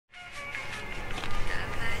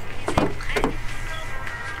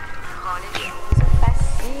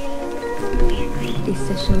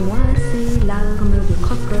c'est chez moi, c'est l'arme de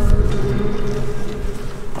crocodile.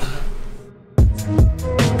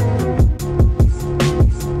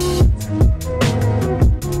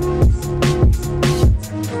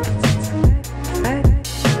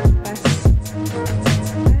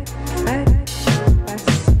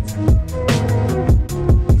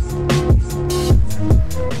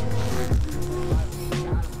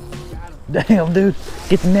 Damn, dude,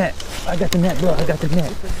 get the net. I got the net, bro. I got the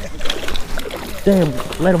net. Damn,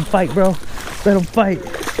 let them fight, bro. Let them fight.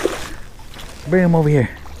 Bring him over here.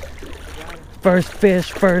 First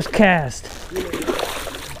fish, first cast.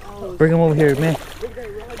 Bring him over here, man.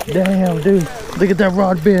 Damn, dude. Look at that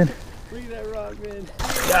rod bend. Look at that rod bend.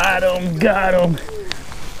 Got him, got him.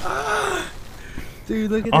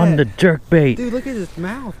 Dude, look at On that. the jerk bait. Dude, look at his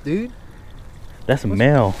mouth, dude. That's a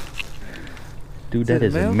male. Dude, that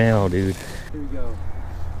is a a male, dude. Here we go.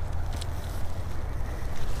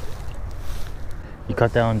 You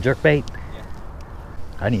caught that on jerk bait? Yeah.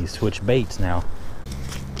 I need to switch baits now.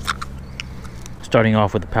 Starting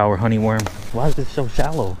off with the power honeyworm. Why is this so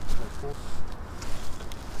shallow?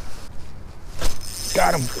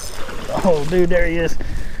 Got him. Oh, dude, there he is.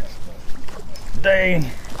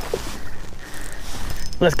 Dang.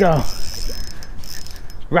 Let's go.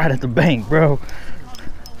 Right at the bank, bro.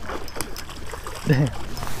 Damn.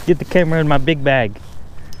 Get the camera in my big bag.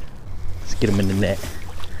 Let's get him in the net.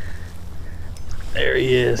 There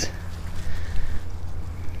he is.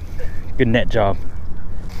 Good net job.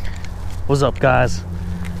 What's up, guys?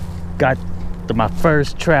 Got my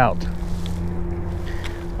first trout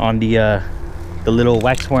on the little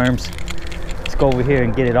wax worms. Let's go over here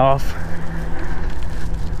and get it off.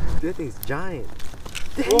 That thing's giant.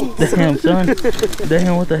 Damn, son.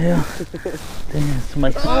 Damn, what the hell? Damn,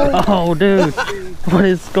 somebody. Oh, dude. What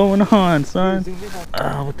is going on, son?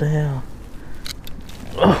 Oh, what the hell?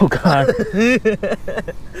 Oh, God.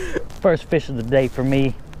 First fish of the day for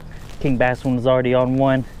me. King Bass one was already on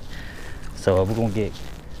one. So we're going to get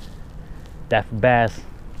that for Bass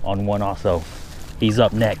on one also. He's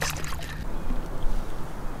up next.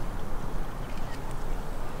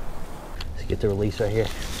 Let's get the release right here.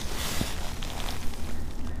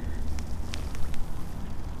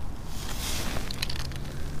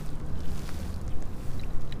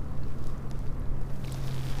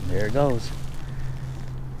 There it goes.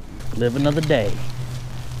 Live another day.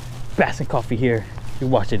 Bass and Coffee here. You're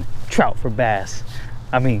watching Trout for Bass.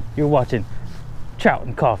 I mean, you're watching Trout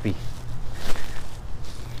and Coffee.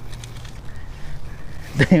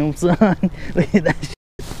 Damn, son. Look at that shit.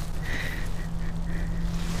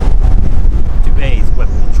 Today's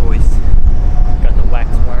weapon of choice. Got the wax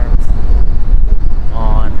worms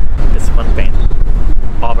on this fun fan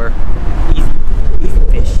bobber. Easy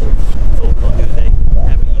fish. So what we'll do today,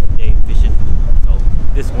 have an easy day of fishing. So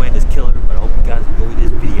this wind is killer, but I hope you guys enjoy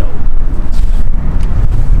this video.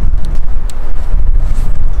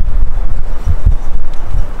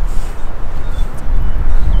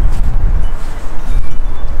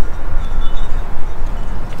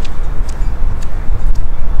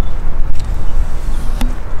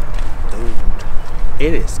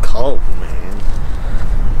 It is cold, man.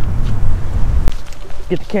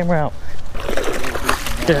 Get the camera out.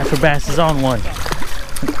 There, for Bass is on one.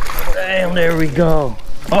 Damn, there we go.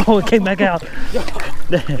 Oh, it came back out.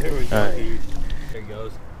 There we go. Right. There it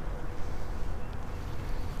goes.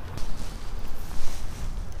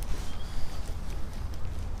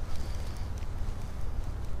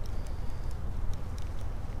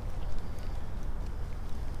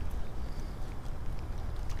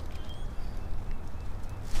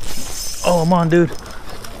 Oh, I'm on, dude.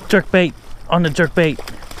 Jerk bait. On the jerk bait.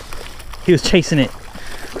 He was chasing it.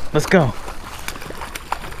 Let's go.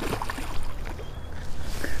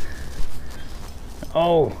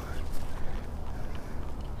 Oh.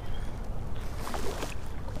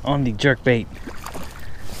 On the jerk bait.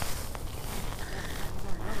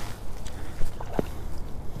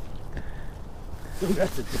 Dude,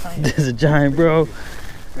 that's a giant. This is a giant, bro.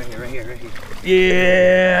 Right here, right here, right here.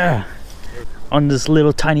 Yeah. On this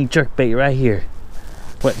little tiny jerk bait right here.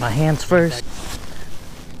 Wet my hands first.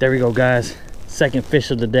 There we go, guys. Second fish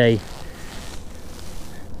of the day.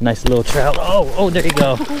 Nice little trout. Oh, there you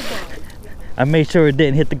go. I made sure it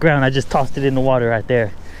didn't hit the ground. I just tossed it in the water right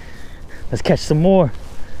there. Let's catch some more.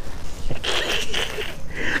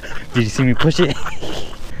 Did you see me push it?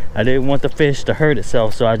 I didn't want the fish to hurt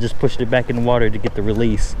itself, so I just pushed it back in the water to get the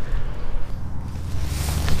release.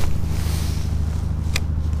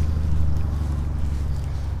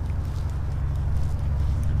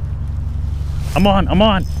 I'm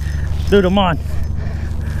on. Dude, I'm on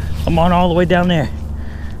all the way down there.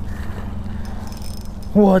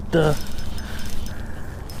 What the?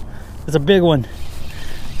 It's a big one.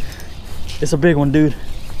 It's a big one, dude.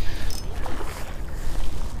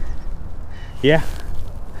 Yeah.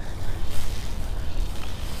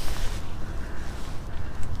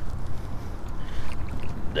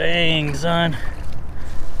 Dang, son.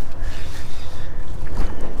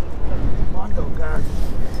 Mondo, guys.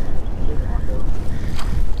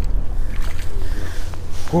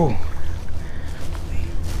 Whew.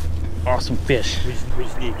 Awesome fish. We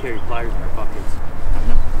just need to carry pliers in our pockets.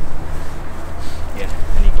 Yeah,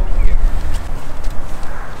 I need to go in here.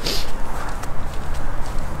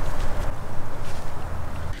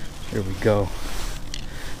 Here we go.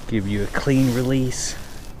 Give you a clean release.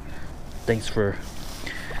 Thanks for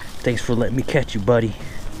letting me catch you, buddy.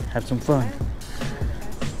 Have some fun.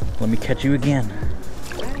 Let me catch you again.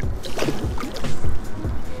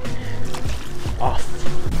 Off.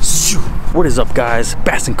 What is up, guys?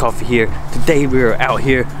 Bass and Coffee here. Today we are out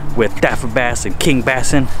here with Dapper Bass and King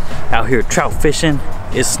Bassin', out here trout fishing.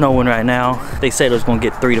 It's snowing right now. They said it was gonna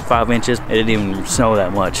get 3 to 5 inches. It didn't even snow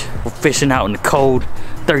that much. We're fishing out in the cold,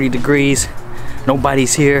 30 degrees.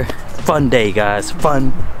 Nobody's here. Fun day, guys.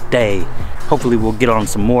 Fun day. Hopefully we'll get on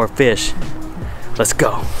some more fish. Let's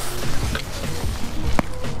go.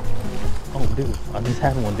 Oh, dude, I just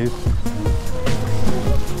had one, dude.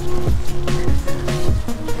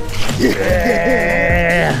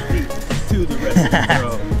 Yeah! To the rest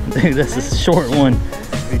of the Dude, that's a short one.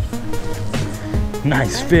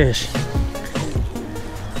 Nice fish.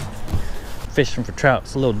 Fishing for trout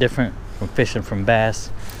is a little different from fishing from bass.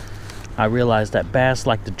 I realized that bass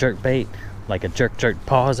like the jerk bait, like a jerk jerk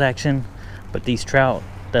pause action, but these trout,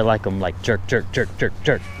 they like them like jerk jerk jerk jerk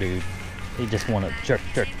jerk, dude. They just want to jerk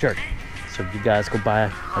jerk jerk. So if you guys go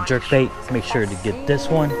buy a jerk bait, make sure to get this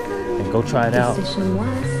one and go try it out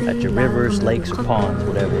at your rivers, lakes, or ponds,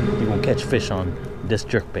 whatever. You're gonna catch fish on this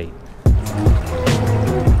jerk bait.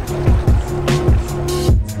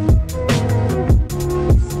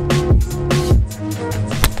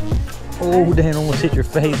 Oh, damn, almost hit your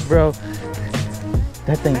face, bro.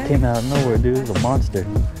 That thing came out of nowhere, dude. It was a monster.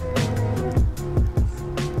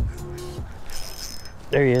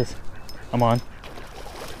 There he is. I'm on.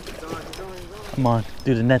 Come on.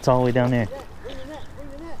 Dude, the net's all the way down there.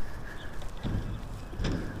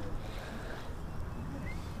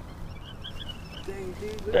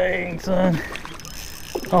 Dang, son.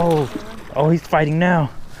 Oh, he's fighting now.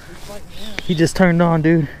 He just turned on,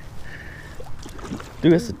 dude.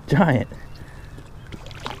 Dude, it's a giant.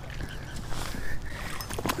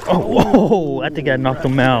 Oh, whoa, I think I knocked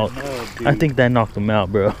him out. I think that knocked him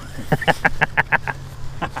out, bro.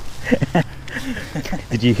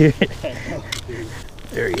 Did you hear it?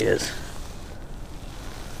 There he is.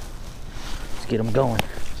 Let's get him going.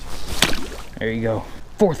 There you go.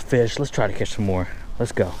 Fourth fish. Let's try to catch some more.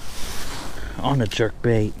 Let's go. On the jerk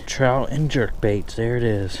bait. Trout and jerk baits. There it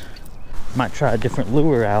is. Might try a different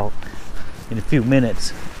lure out in a few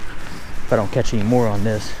minutes if I don't catch any more on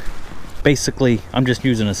this. Basically, I'm just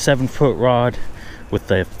using a 7-foot rod with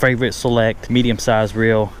the favorite select medium-sized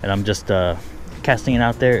reel, and I'm just casting it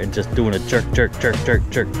out there and just doing a jerk jerk jerk jerk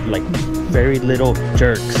jerk, like very little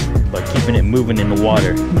jerks, but keeping it moving in the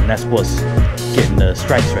water, and that's what's getting the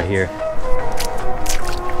strikes right here.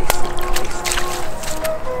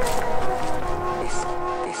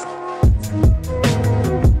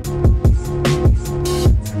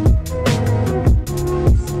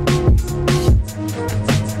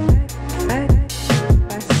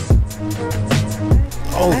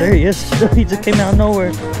 Oh, there he is. He just came out of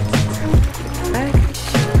nowhere.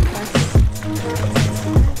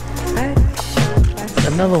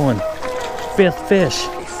 Another one. 5th fish.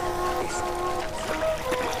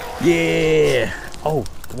 Yeah. Oh,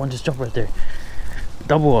 the one just jumped right there.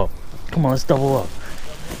 Double up. Come on, let's double up.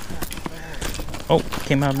 Oh,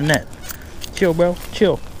 came out of the net. Chill, bro.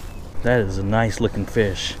 Chill. That is a nice looking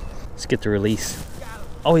fish. Let's get the release.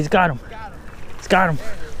 Oh, he's got him. He's got him.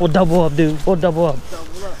 We'll double up, dude. We'll double up.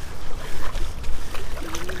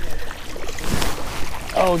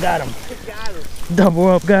 Oh, got him. Double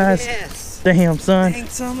up, guys. Yes. Damn, son. Dang,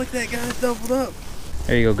 son, look, that guy's doubled up.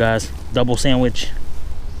 There you go, guys. Double sandwich.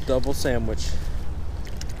 Double sandwich.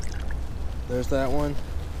 There's that one.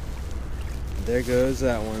 There goes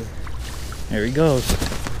that one. There he goes.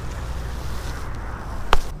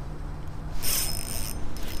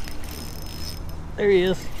 There he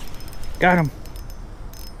is. Got him.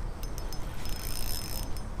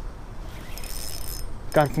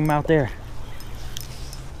 Got him from out there.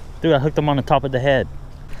 Dude, I hooked him on the top of the head.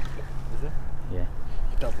 Is it? Yeah.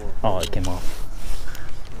 Double. Oh, it came off.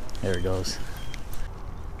 There it goes.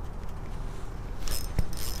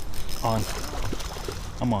 On.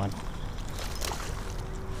 I'm on.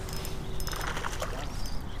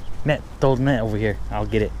 Net, throw the net over here. I'll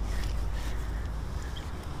get it.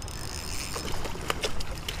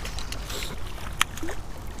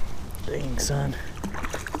 Dang, son.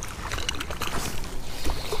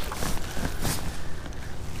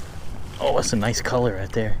 Oh, that's a nice color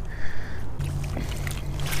right there.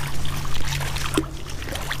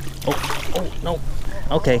 Oh, no.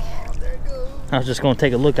 Okay. I was just gonna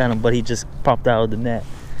take a look at him, but he just popped out of the net.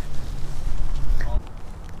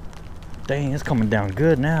 Dang, it's coming down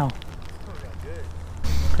good now.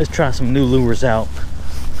 Let's try some new lures out.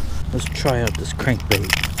 Let's try out this crankbait.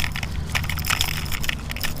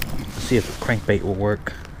 See if the crankbait will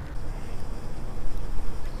work.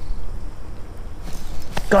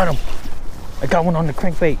 Got him! I got one on the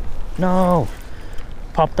crankbait. No!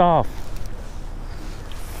 Popped off.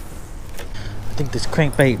 I think this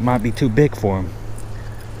crankbait might be too big for him.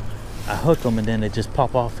 I hook them and then they just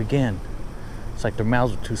pop off again. It's like their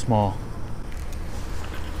mouths are too small.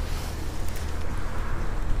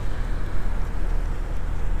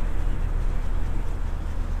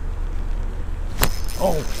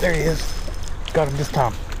 Oh, there he is. Got him this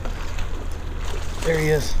time. There he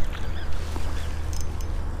is.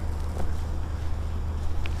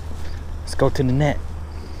 Let's go to the net.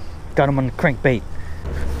 Got him on the crankbait.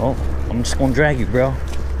 Oh, I'm just gonna drag you, bro.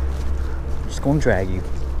 I'm just gonna drag you.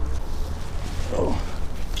 Oh.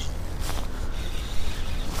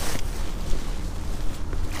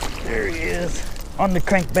 There he is. On the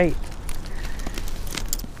crankbait.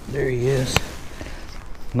 There he is.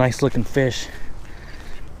 Nice looking fish.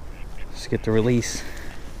 Let's get the release.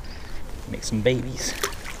 Make some babies.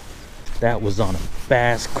 That was on a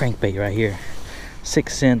bass crankbait right here.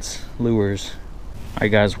 6 cents lures.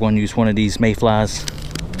 Alright guys, we're gonna use one of these mayflies.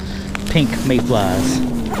 Pink mayflies.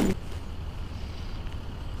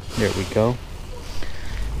 There we go.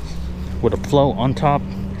 With a float on top,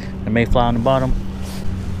 a mayfly on the bottom.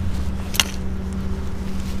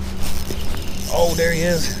 Oh, there he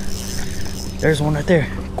is. There's one right there.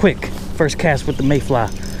 Quick, first cast with the mayfly.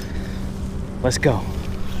 Let's go.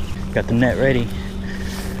 Got the net ready.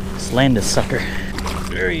 Let's land this sucker.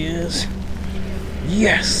 There he is.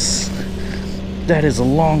 Yes! That is a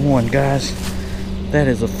long one, guys. That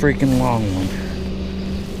is a freaking long one.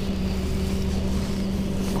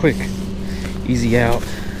 Quick, easy out.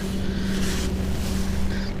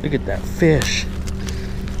 Look at that fish.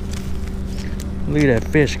 Look at that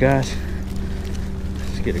fish, guys.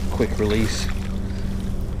 Let's get a quick release.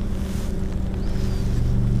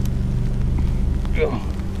 Oh.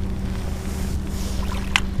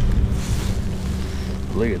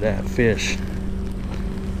 Look at that fish.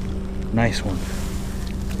 Nice one.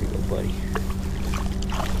 There you go, buddy.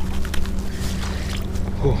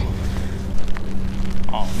 Oh,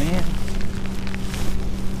 oh man.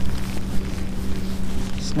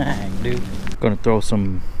 Snag, dude. Gonna throw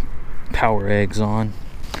some power eggs on.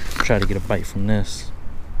 Try to get a bite from this.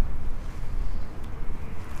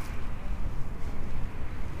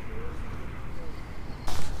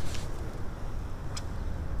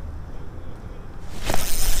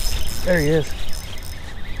 There he is.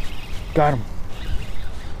 Got him.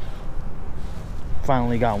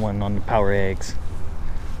 Finally got one on the power eggs.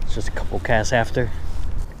 It's just a couple casts after.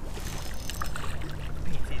 Let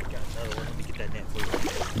me get that net for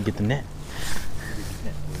you. You get the net?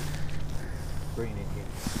 Bring it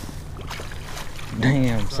here.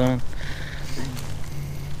 Damn, son.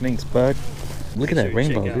 Thanks, bud. Look at that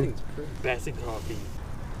rainbow, dude. BassAndCoffee.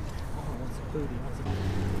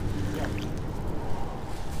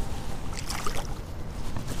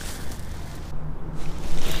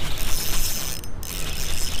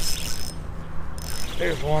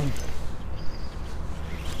 There's one.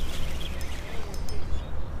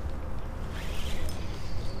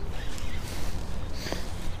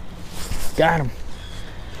 Got him.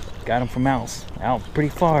 Got him from out pretty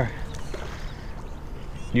far.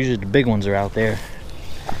 Usually the big ones are out there.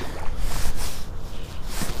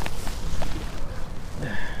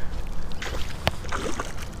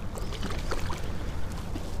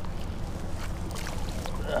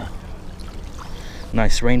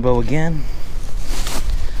 Nice rainbow again.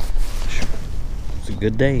 It's a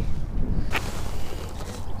good day.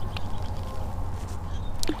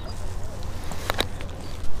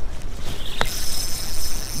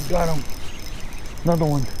 Got him. Another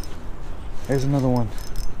one. There's another one.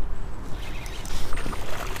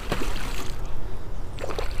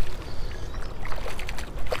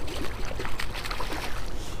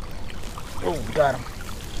 Oh, got him.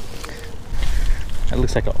 That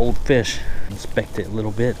looks like an old fish. Inspect it a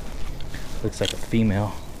little bit. Looks like a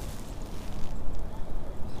female.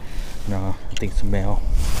 No, I think it's a male.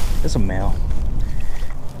 It's a male.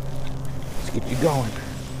 Let's get you going.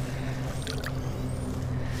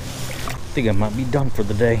 think I might be done for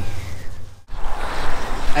the day.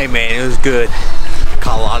 Hey man, it was good.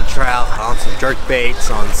 Caught a lot of trout on some jerk baits,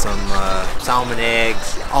 on some salmon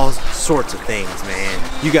eggs, all sorts of things,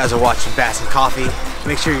 man. You guys are watching Bass and Coffee.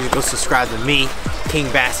 Make sure you go subscribe to me, King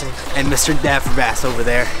Bassin, and Mr. Dad for Bass over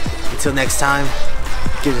there. Until next time,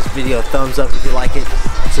 give this video a thumbs up if you like it.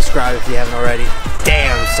 Subscribe if you haven't already.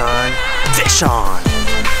 Damn, son. Fish on.